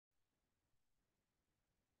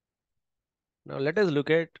Now let us look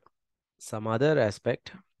at some other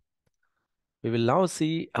aspect. We will now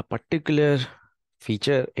see a particular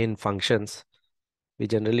feature in functions. We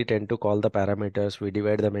generally tend to call the parameters, we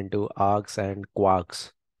divide them into args and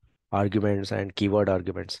quarks, arguments and keyword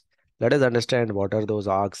arguments. Let us understand what are those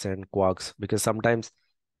args and quarks, because sometimes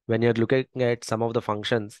when you're looking at some of the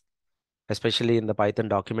functions, especially in the Python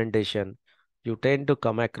documentation, you tend to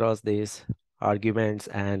come across these arguments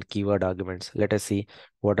and keyword arguments. Let us see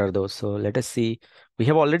what are those. So let us see, we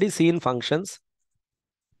have already seen functions,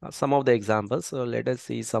 some of the examples. So let us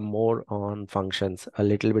see some more on functions, a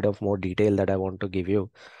little bit of more detail that I want to give you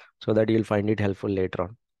so that you'll find it helpful later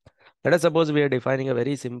on. Let us suppose we are defining a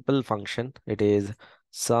very simple function. It is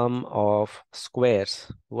sum of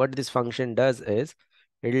squares. What this function does is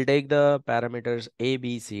it will take the parameters a,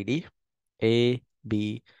 b, c, d, a,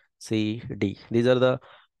 b, c, d. These are the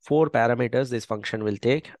four parameters this function will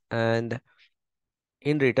take, and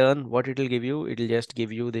in return what it will give you, it will just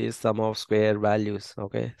give you the sum of square values.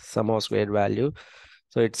 Okay, sum of square value.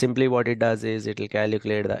 So it's simply what it does is it will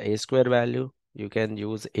calculate the a square value. You can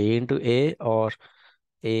use a into a or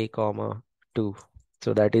a comma 2.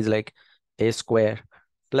 So that is like a square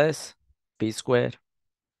plus b square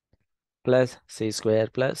plus c square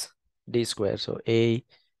plus d square. So a,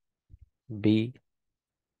 b,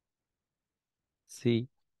 c,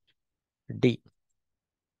 d.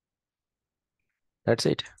 That's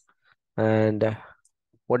it. And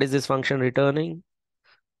what is this function returning?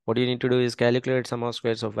 What you need to do is calculate sum of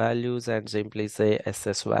squares of values and simply say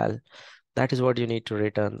ssval. That is what you need to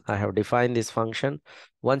return. I have defined this function.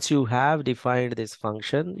 Once you have defined this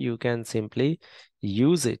function, you can simply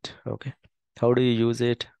use it. Okay. How do you use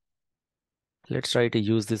it? Let's try to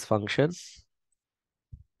use this function.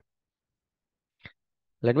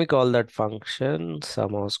 Let me call that function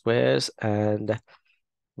sum of squares, and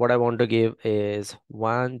what I want to give is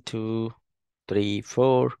 1, 2, 3,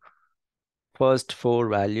 4. First four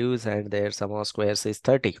values and their sum of squares is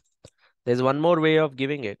 30. There's one more way of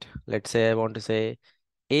giving it. Let's say I want to say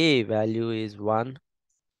a value is 1,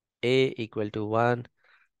 a equal to 1,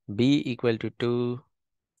 b equal to 2,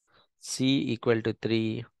 c equal to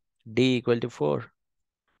 3, d equal to 4.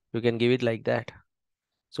 You can give it like that.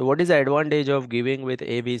 So what is the advantage of giving with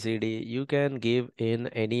a, b, c, d? You can give in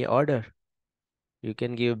any order. You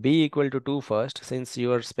can give b equal to 2 first, since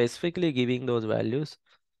you are specifically giving those values,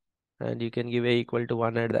 and you can give a equal to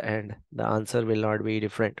 1 at the end. The answer will not be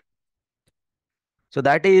different. So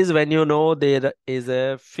that is when you know there is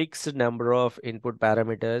a fixed number of input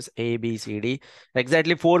parameters a, b, c, d.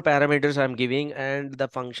 Exactly four parameters I'm giving, and the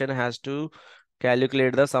function has to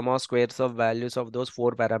calculate the sum of squares of values of those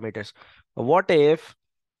four parameters. What if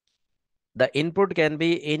the input can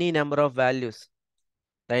be any number of values?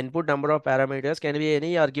 The input number of parameters can be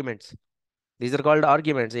any arguments. These are called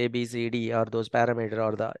arguments. A, B, C, D are those parameters,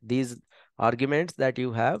 or these arguments that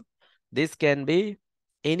you have. This can be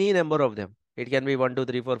any number of them. It can be 1, 2,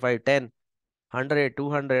 3, 4, 5, 10, 100,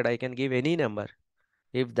 200. I can give any number.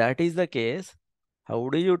 If that is the case, how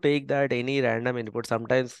do you take that any random input?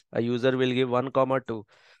 Sometimes a user will give 1, comma 2.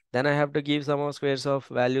 Then I have to give sum of squares of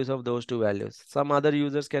values of those two values. Some other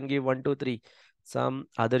users can give 1, 2, 3. Some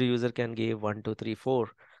other user can give 1, 2, 3, 4.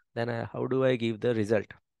 Then how do I give the result?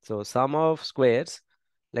 So sum of squares,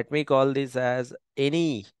 let me call this as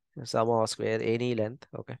any sum of square, any length.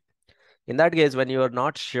 Okay. In that case, when you are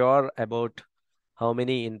not sure about how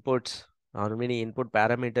many inputs, how many input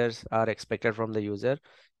parameters are expected from the user,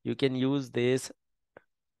 you can use this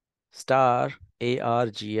star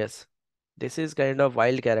args. This is kind of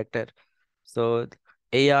wild character. So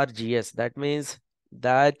args, that means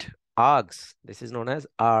that args, this is known as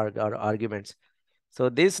arg or arguments. So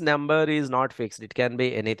this number is not fixed. It can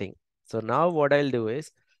be anything. So now what I'll do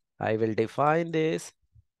is I will define this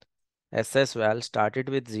ssval started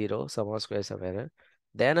with 0, sum of squares of error.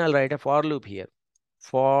 Then I'll write a for loop here.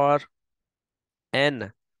 For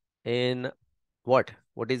n in what?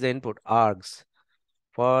 What is the input? Args.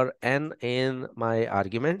 For n in my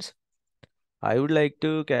arguments, I would like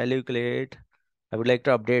to calculate, I would like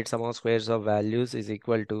to update sum of squares of values is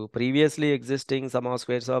equal to previously existing sum of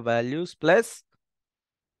squares of values plus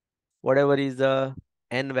whatever is the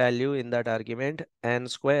n value in that argument, n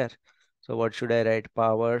square. So what should I write?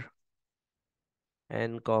 Power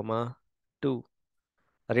n comma 2.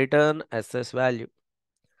 Return ss value.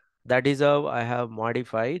 That is how I have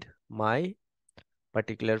modified my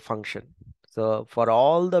particular function. So for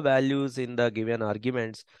all the values in the given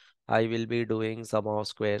arguments, I will be doing sum of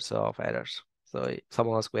squares of errors. So sum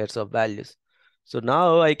of squares of values. So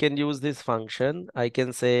now I can use this function. I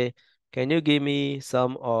can say, can you give me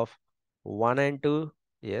sum of 1 and 2?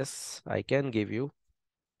 Yes, I can give you.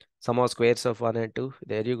 Sum of squares of 1 and 2.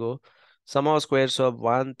 There you go. Sum of squares of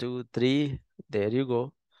 1, 2, 3. There you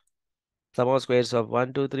go. Sum of squares of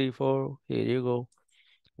 1, 2, 3, 4. Here you go.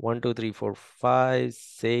 1, 2, 3, 4, 5,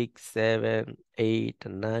 6, 7, 8,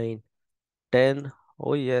 9, 10.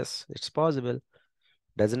 Oh yes, it's possible.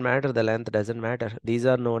 Doesn't matter, the length doesn't matter. These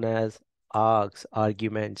are known as args,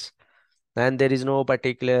 arguments. And there is no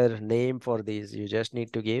particular name for these. You just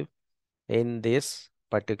need to give in this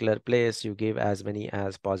particular place, you give as many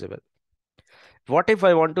as possible. What if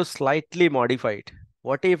I want to slightly modify it?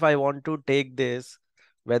 What if I want to take this,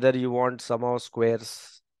 whether you want sum of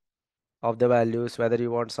squares of the values, whether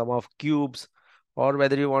you want sum of cubes, or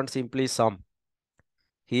whether you want simply sum.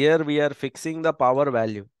 Here we are fixing the power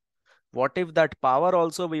value. What if that power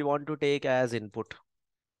also we want to take as input?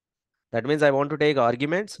 That means I want to take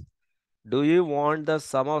arguments. Do you want the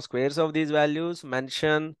sum of squares of these values?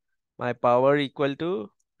 Mention my power equal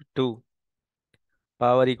to 2.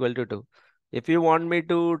 Power equal to 2. If you want me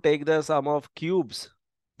to take the sum of cubes,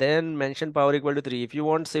 then mention power equal to 3. If you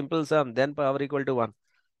want simple sum, then power equal to 1.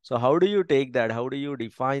 So how do you take that? How do you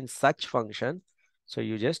define such function? So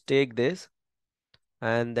you just take this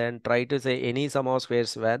and then try to say any sum of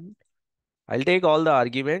squares when. I'll take all the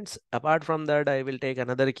arguments. Apart from that, I will take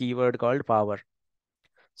another keyword called power.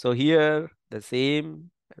 So here the same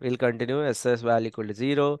will continue. SS val equal to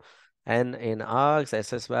 0 and in args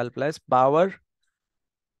SS val plus power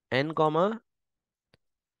n comma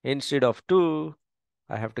instead of 2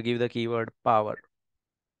 I have to give the keyword power,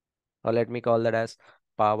 or let me call that as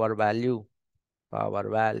power value, power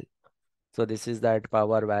val. So this is that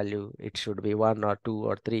power value. It should be 1 or 2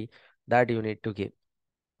 or 3 that you need to give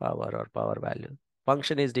power or power value.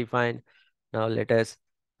 Function is defined. Now let us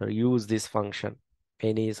use this function.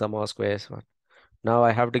 Any sum of squares 1. Now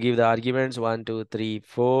I have to give the arguments 1, 2, 3,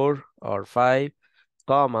 4 or 5,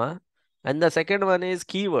 comma. And the second one is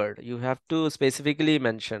keyword. You have to specifically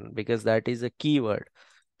mention because that is a keyword.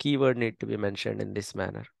 Keyword need to be mentioned in this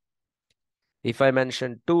manner. If I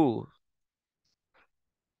mention 2,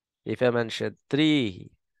 if I mention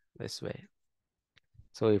 3, this way.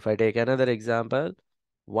 So if I take another example,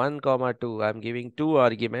 1 comma 2, I'm giving two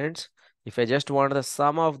arguments. If I just want the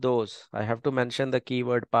sum of those, I have to mention the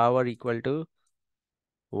keyword power equal to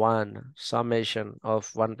 1, summation of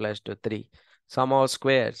 1 plus 2, 3. Sum of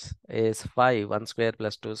squares is 5, 1 square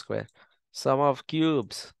plus 2 square. Sum of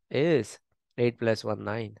cubes is 8 plus 1,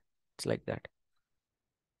 9. It's like that.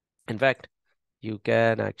 In fact, you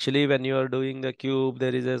can actually, when you are doing the cube,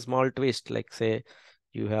 there is a small twist, like say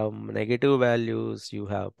you have negative values, you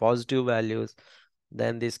have positive values,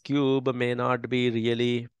 then this cube may not be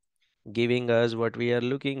really giving us what we are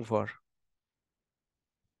looking for.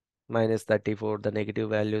 Minus 34, the negative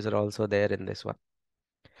values are also there in this one.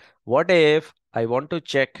 What if I want to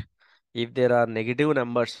check if there are negative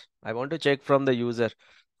numbers? I want to check from the user.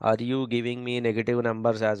 Are you giving me negative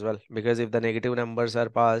numbers as well? Because if the negative numbers are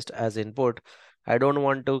passed as input, I don't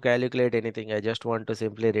want to calculate anything. I just want to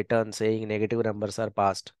simply return saying negative numbers are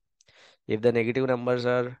passed. If the negative numbers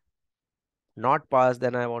are not passed,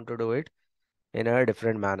 then I want to do it in a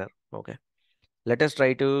different manner. Okay. Let us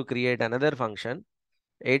try to create another function.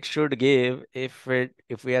 It should give if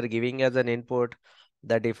we are giving as an input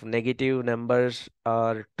that if negative numbers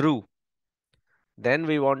are true, then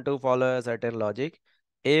we want to follow a certain logic.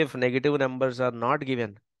 If negative numbers are not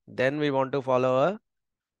given, then we want to follow a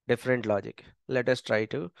different logic. Let us try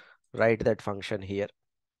to write that function here.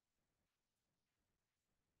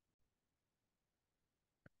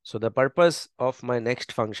 So the purpose of my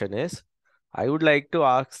next function is I would like to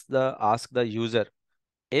ask the user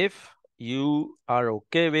if you are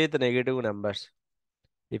okay with negative numbers.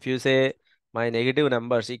 If you say my negative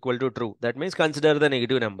numbers equal to true, that means consider the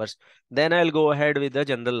negative numbers. Then I'll go ahead with the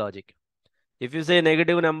general logic. If you say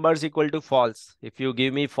negative numbers equal to false, if you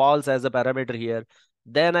give me false as a parameter here,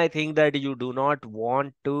 then I think that you do not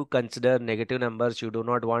want to consider negative numbers. You do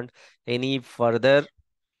not want any further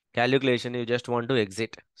calculation. You just want to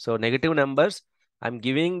exit. So negative numbers, I'm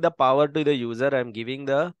giving the power to the user. I'm giving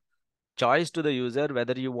the choice to the user.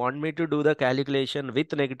 Whether you want me to do the calculation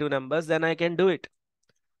with negative numbers, then I can do it.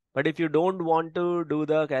 But if you don't want to do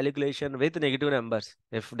the calculation with negative numbers,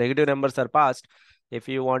 if negative numbers are passed, if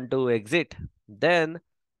you want to exit, then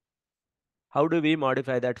how do we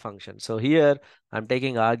modify that function? So here I'm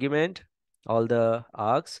taking argument, all the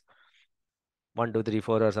args, 1, 2, 3,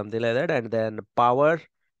 4 or something like that, and then power,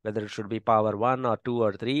 whether it should be power 1 or 2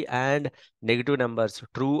 or 3, and negative numbers,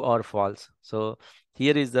 true or false. So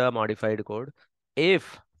here is the modified code.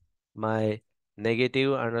 If my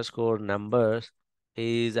negative underscore numbers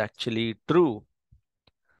is actually true.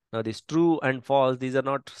 Now this true and false, these are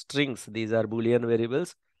not strings, these are Boolean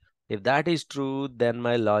variables. If that is true, then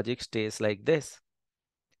my logic stays like this.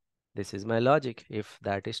 This is my logic if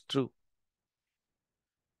that is true.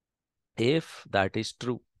 If that is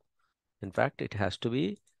true. In fact, it has to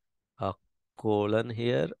be a colon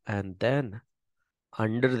here and then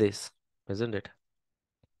under this, isn't it?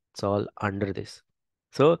 It's all under this.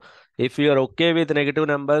 So if you are okay with negative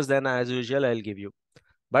numbers, then as usual, I'll give you.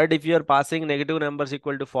 But if you are passing negative numbers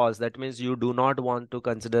equal to false, that means you do not want to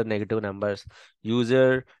consider negative numbers.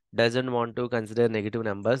 User doesn't want to consider negative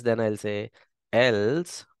numbers, then I'll say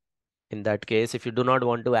else. In that case, if you do not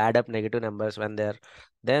want to add up negative numbers when they're,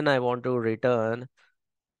 then I want to return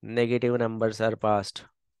negative numbers are passed.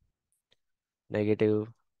 Negative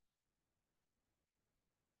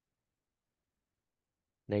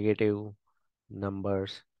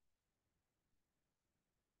numbers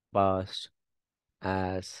passed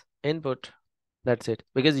as input. That's it.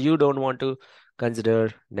 Because you don't want to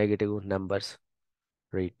consider negative numbers.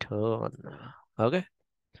 Return. Okay.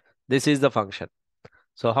 This is the function.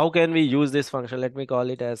 So how can we use this function? Let me call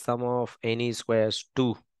it as sum of any squares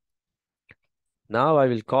 2. Now I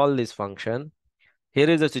will call this function. Here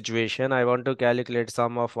is the situation. I want to calculate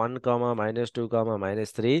sum of 1 comma minus 2 comma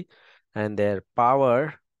minus 3 and their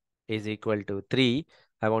power is equal to 3.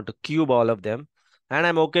 I want to cube all of them and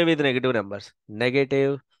I'm okay with negative numbers.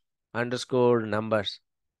 Negative underscore numbers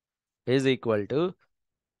is equal to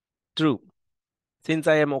true. Since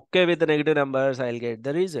I am okay with the negative numbers, I'll get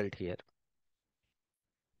the result here.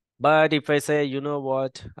 But if I say, you know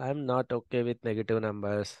what, I'm not okay with negative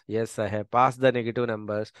numbers. Yes, I have passed the negative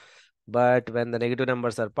numbers. But when the negative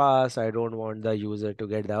numbers are passed, I don't want the user to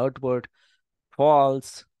get the output.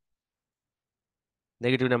 False.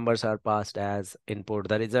 Negative numbers are passed as input.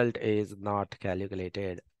 The result is not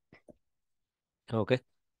calculated. Okay.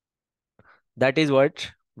 That is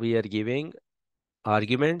what we are giving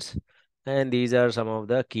arguments. And these are some of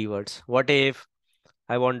the keywords. What if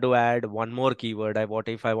I want to add one more keyword? What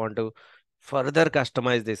if I want to further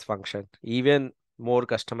customize this function? Even more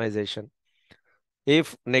customization.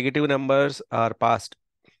 If negative numbers are passed,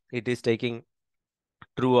 it is taking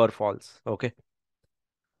true or false. Okay.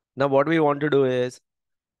 Now what we want to do is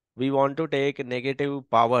we want to take negative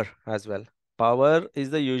power as well. Power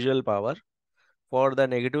is the usual power. For the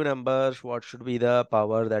negative numbers, what should be the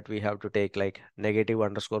power that we have to take, like negative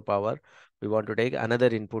underscore power? We want to take another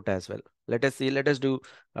input as well. Let us see, let us do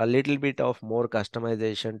a little bit of more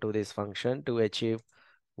customization to this function to achieve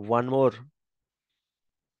one more.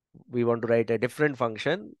 We want to write a different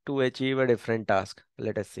function to achieve a different task.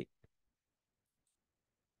 Let us see.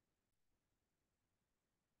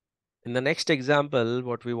 In the next example,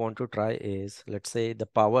 what we want to try is, let's say the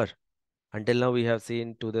power. Until now, we have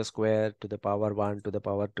seen to the square, to the power 1, to the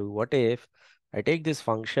power 2. What if I take this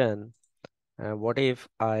function? What if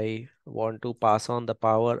I want to pass on the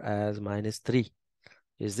power as -3?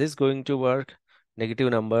 Is this going to work? Negative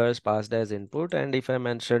numbers passed as input. And if I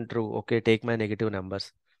mention true, okay, take my negative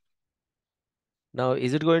numbers. Now,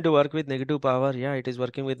 is it going to work with negative power? Yeah, it is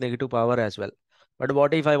working with negative power as well. But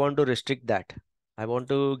what if I want to restrict that? I want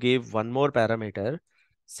to give one more parameter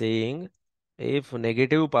saying if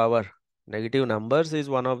negative power, negative numbers is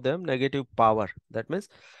one of them, negative power. That means,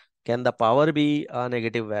 can the power be a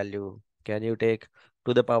negative value? Can you take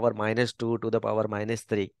to the power -2 to the power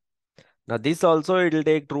 -3? Now this also it will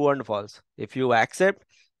take true and false. If you accept,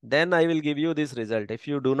 then I will give you this result. If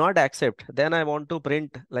you do not accept, then I want to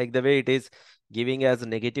print like the way it is giving as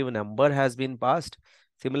negative number has been passed.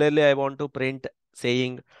 Similarly, I want to print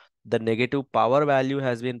saying the negative power value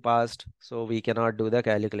has been passed. So we cannot do the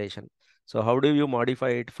calculation. So how do you modify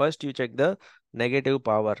it? First, you check the negative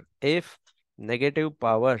power. If negative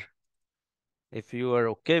power, if you are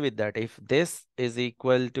okay with that, if this is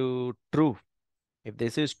equal to true, if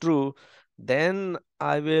this is true, then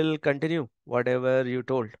I will continue whatever you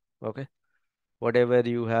told. Okay. Whatever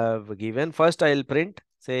you have given. First, I'll print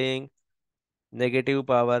saying negative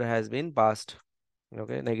power has been passed.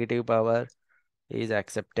 Okay. Negative power is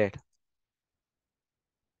accepted.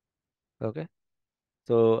 Okay.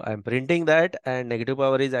 So I'm printing that and negative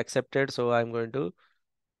power is accepted. So I'm going to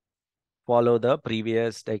follow the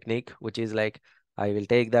previous technique, which is like I will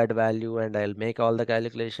take that value and I'll make all the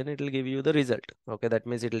calculation. It will give you the result. Okay, that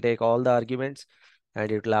means it will take all the arguments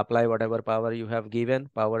and it will apply whatever power you have given.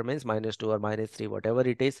 Power means -2 or -3, whatever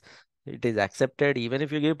it is accepted. Even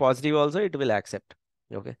if you give positive also, it will accept.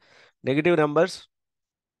 Okay, negative numbers,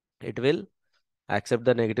 it will accept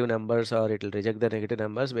the negative numbers or it will reject the negative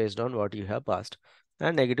numbers based on what you have passed,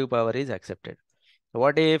 and negative power is accepted.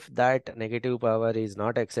 What if that negative power is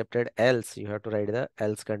not accepted? Else, you have to write the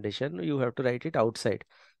else condition. You have to write it outside.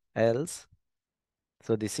 Else.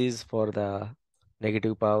 So this is for the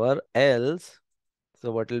negative power, else,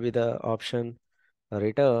 so what will be the option?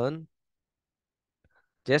 Return,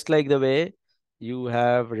 just like the way you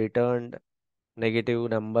have returned negative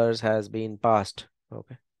numbers has been passed.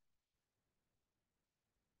 Okay.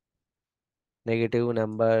 Negative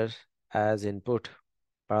numbers as input,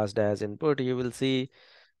 passed as input, you will see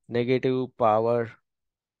negative power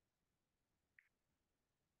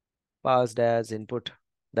passed as input.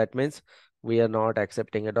 That means we are not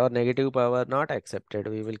accepting it, or negative power not accepted.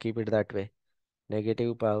 We will keep it that way.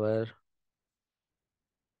 Negative power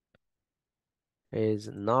is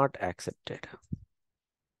not accepted.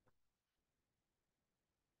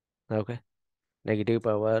 Okay. Negative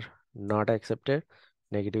power not accepted.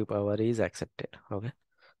 Negative power is accepted. Okay.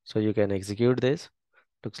 So you can execute this.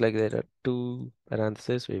 Looks like there are two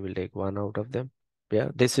parentheses. We will take one out of them. Yeah,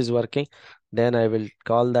 this is working. Then I will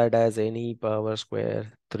call that as any power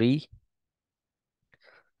square 3.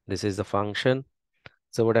 This is the function.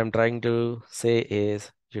 So what I'm trying to say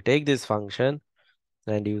is you take this function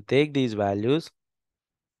and you take these values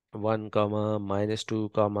 1 comma minus 2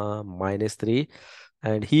 comma minus 3,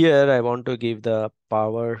 and here I want to give the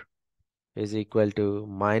power is equal to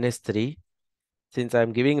minus 3. Since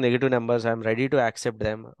I'm giving negative numbers, I'm ready to accept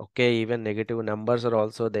them. Okay, even negative numbers are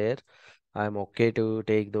also there. I'm okay to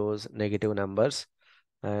take those negative numbers,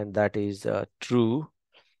 and that is true.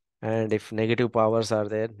 And if negative powers are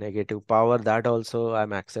there, negative power, that also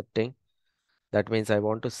I'm accepting. That means I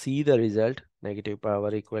want to see the result, negative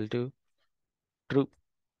power equal to true.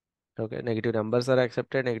 Okay, negative numbers are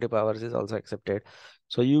accepted, negative powers is also accepted.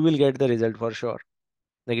 So you will get the result for sure.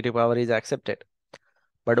 Negative power is accepted.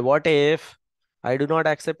 But what if I do not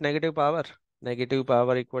accept negative power? Negative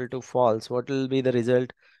power equal to false. What will be the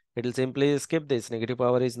result? It will simply skip this. Negative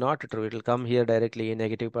power is not true. It will come here directly.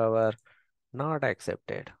 Negative power not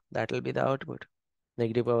accepted. That will be the output.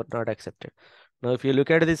 Negative power not accepted. Now, if you look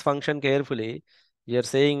at this function carefully, you're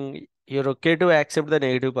saying you're okay to accept the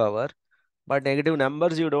negative power, but negative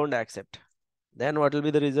numbers you don't accept. Then what will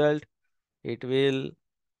be the result? It will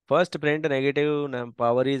first print negative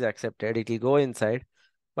power is accepted. It will go inside,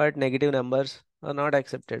 but negative numbers are not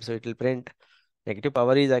accepted. So it will print negative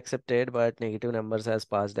power is accepted, but negative numbers has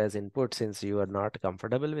passed as input. Since you are not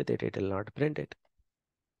comfortable with it, it will not print it.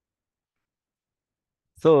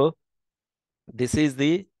 So this is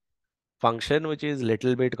the function which is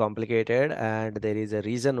little bit complicated, and there is a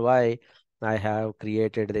reason why I have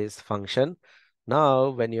created this function. Now,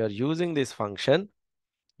 when you are using this function,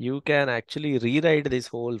 you can actually rewrite this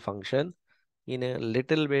whole function in a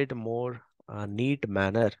little bit more neat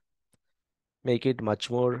manner, make it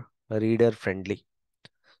much more reader friendly.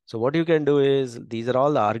 So what you can do is, these are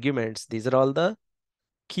all the arguments, these are all the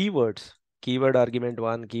keywords, keyword argument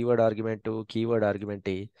 1, keyword argument 2, keyword argument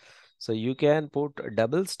A. So you can put a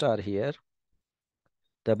double star here,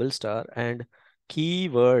 double star, and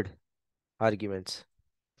keyword arguments,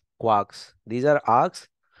 quarks. These are args,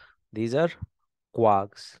 these are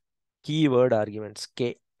quarks. Keyword arguments,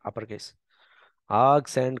 K uppercase,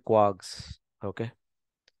 args and quarks. Okay.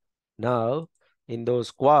 Now, in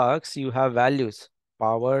those quarks, you have values,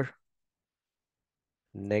 power,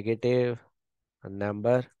 negative,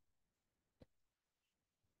 number,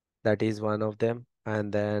 that is one of them,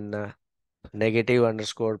 and then negative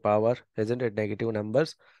underscore power, isn't it? Negative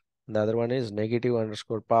numbers. The other one is negative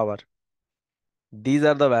underscore power. These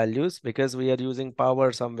are the values because we are using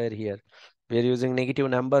power somewhere here. We are using negative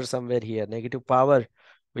number somewhere here. Negative power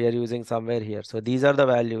we are using somewhere here. So these are the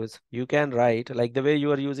values. You can write like the way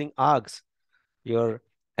you are using args, your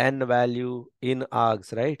n value in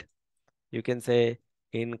args, right? You can say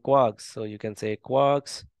in quarks. So you can say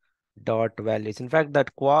quarks dot values. In fact,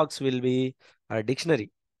 that quarks will be a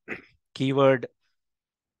dictionary. Keyword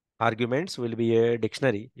arguments will be a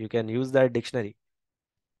dictionary. You can use that dictionary.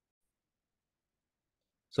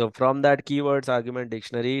 So from that keywords argument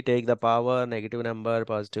dictionary, take the power, negative number,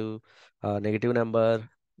 positive, negative number,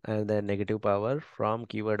 and then negative power from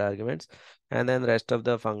keyword arguments. And then rest of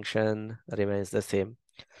the function remains the same.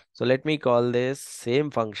 So let me call this same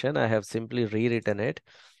function. I have simply rewritten it.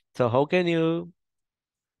 So how can you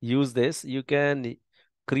use this? You can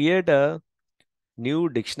create a new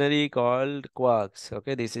dictionary called quarks.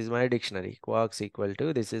 Okay, this is my dictionary. Quarks equal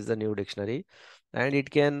to, this is the new dictionary. And it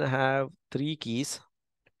can have three keys,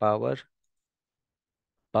 power,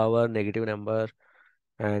 power, negative number,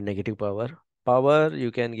 and negative power. Power,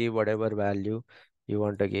 you can give whatever value you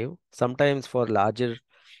want to give. Sometimes for larger,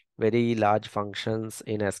 very large functions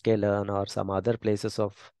in sklearn or some other places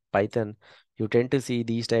of Python, you tend to see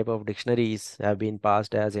these type of dictionaries have been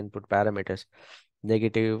passed as input parameters.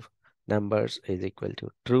 Negative numbers is equal to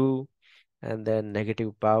true, and then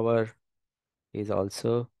negative power is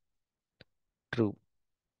also true.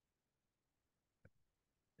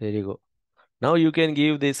 There you go. Now you can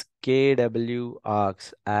give this kw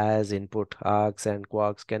args as input. Args and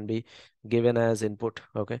quarks can be given as input.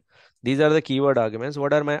 Okay. These are the keyword arguments.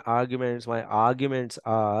 What are my arguments? My arguments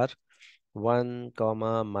are 1,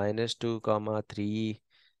 comma, -2, comma, 3,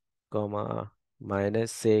 comma,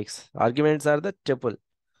 -6. Arguments are the tuple.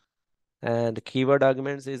 And keyword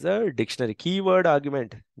arguments is a dictionary. Keyword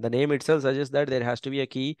argument, the name itself suggests that there has to be a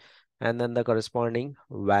key and then the corresponding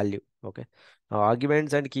value. Okay. Now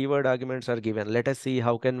arguments and keyword arguments are given. Let us see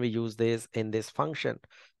how can we use this in this function.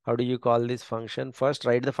 How do you call this function? First,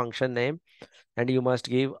 write the function name and you must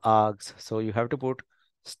give args. So you have to put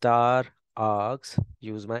star args,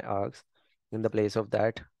 use my args. In the place of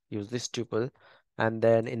that, use this tuple. And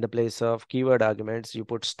then in the place of keyword arguments, you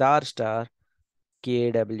put star star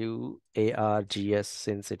KWARGS.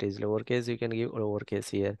 Since it is lowercase, you can give lowercase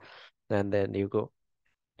here. And then you go.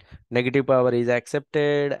 Negative power is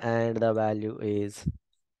accepted and the value is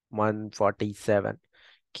 147.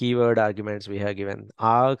 Keyword arguments we have given.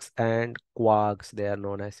 Args and quarks, they are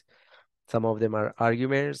known as. Some of them are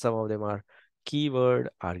arguments, some of them are keyword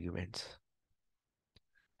arguments.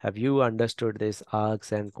 Have you understood this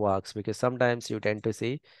args and quarks? Because sometimes you tend to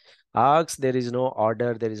see args, there is no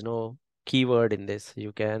order, there is no keyword in this.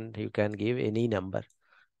 You can give any number.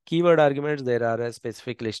 Keyword arguments, there are a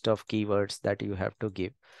specific list of keywords that you have to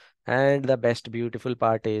give. And the best beautiful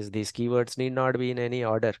part is these keywords need not be in any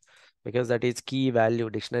order because that is key value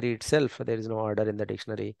dictionary itself. There is no order in the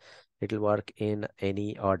dictionary. It will work in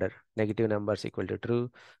any order. Negative numbers equal to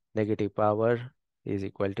true. Negative power is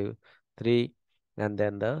equal to 3. And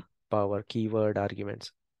then the power keyword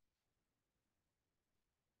arguments.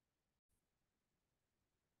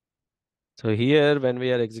 So here, when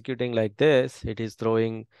we are executing like this, it is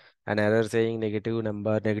throwing an error saying negative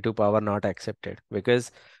number, negative power not accepted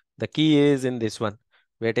because the key is in this one.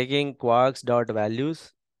 We're taking quarks dot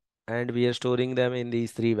values and we are storing them in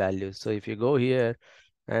these three values. So if you go here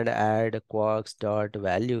and add quarks dot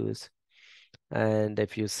values, and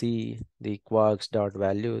if you see the quarks dot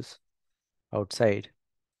values outside,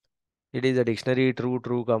 it is a dictionary true,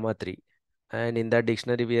 true, comma 3. And in that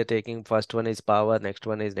dictionary, we are taking first one is power, next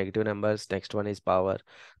one is negative numbers, next one is power.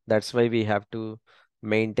 That's why we have to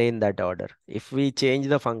maintain that order. If we change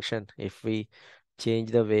the function, if we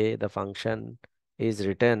change the way the function is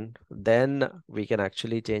written, then we can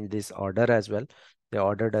actually change this order as well. The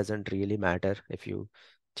order doesn't really matter if you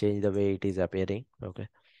change the way it is appearing. Okay,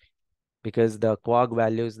 because the quark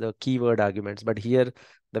values the keyword arguments. But here,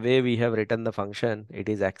 the way we have written the function, it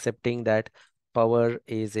is accepting that power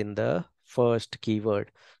is in the first keyword.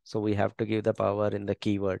 So we have to give the power in the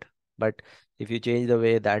keyword. But if you change the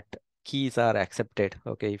way that keys are accepted,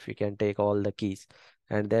 okay, if you can take all the keys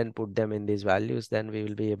and then put them in these values, then we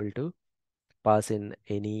will be able to pass in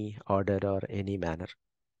any order or any manner.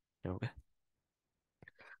 Okay.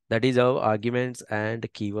 That is how arguments and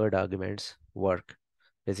keyword arguments work.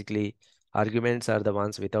 Basically, arguments are the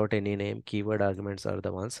ones without any name. Keyword arguments are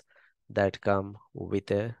the ones that come with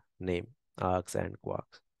a name, args and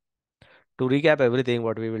quarks. To recap everything,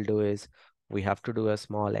 what we will do is we have to do a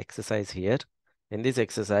small exercise here. In this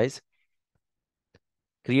exercise,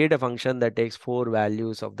 create a function that takes 4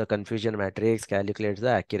 values of the confusion matrix, calculates the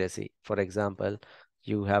accuracy. For example,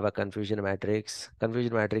 you have a confusion matrix.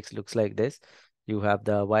 Confusion matrix looks like this. You have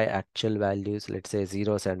the y actual values, let's say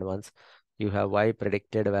zeros and ones. You have y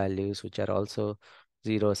predicted values, which are also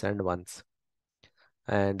zeros and ones.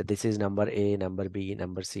 And this is number A, number B,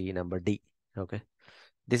 number C, number D. Okay.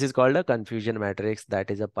 This is called a confusion matrix. That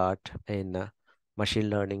is a part in machine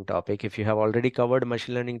learning topic. If you have already covered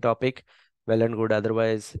machine learning topic, well and good.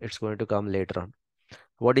 Otherwise, it's going to come later on.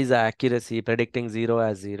 What is the accuracy? Predicting 0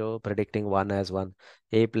 as 0, predicting 1 as 1.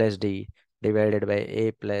 A plus D divided by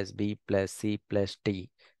A plus B plus C plus D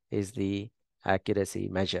is the accuracy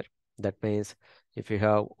measure. That means if you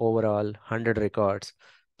have overall 100 records,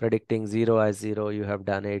 predicting 0 as 0, you have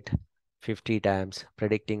done it 50 times.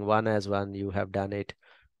 Predicting 1 as 1, you have done it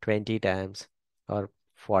 20 times or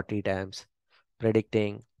 40 times.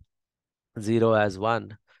 Predicting 0 as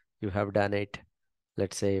 1, you have done it,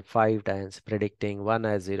 let's say 5 times. Predicting 1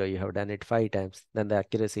 as 0, you have done it 5 times. Then the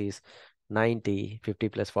accuracy is 90. 50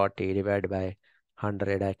 plus 40 divided by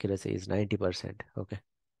 100, accuracy is 90%. Okay.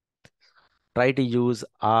 Try to use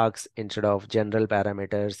args instead of general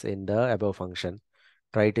parameters in the above function.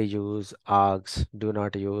 Try to use args. Do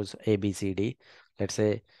not use ABCD. Let's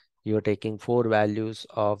say you're taking 4 values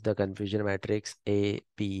of the confusion matrix A,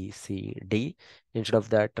 B, C, D. Instead of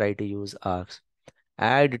that, try to use args.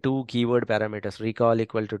 Add 2 keyword parameters, recall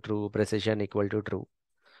equal to true, precision equal to true.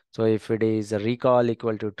 So if it is a recall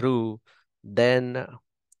equal to true, then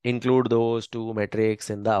include those two metrics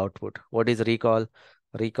in the output. What is recall?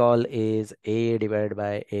 Recall is A divided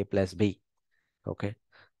by A plus B. Okay.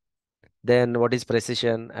 Then what is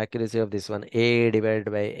precision? Accuracy of this one, A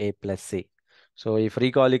divided by A plus C. So if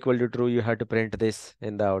recall equal to true, you have to print this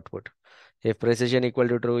in the output. If precision equal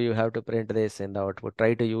to true, you have to print this in the output.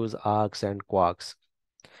 Try to use args and quarks.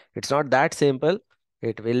 It's not that simple.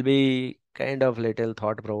 It will be kind of little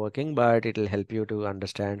thought provoking, but it will help you to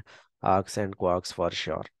understand args and quarks for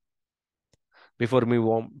sure. Before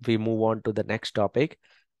we move on to the next topic,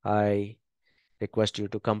 I request you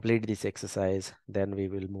to complete this exercise. Then we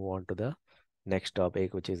will move on to the next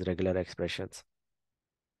topic, which is regular expressions.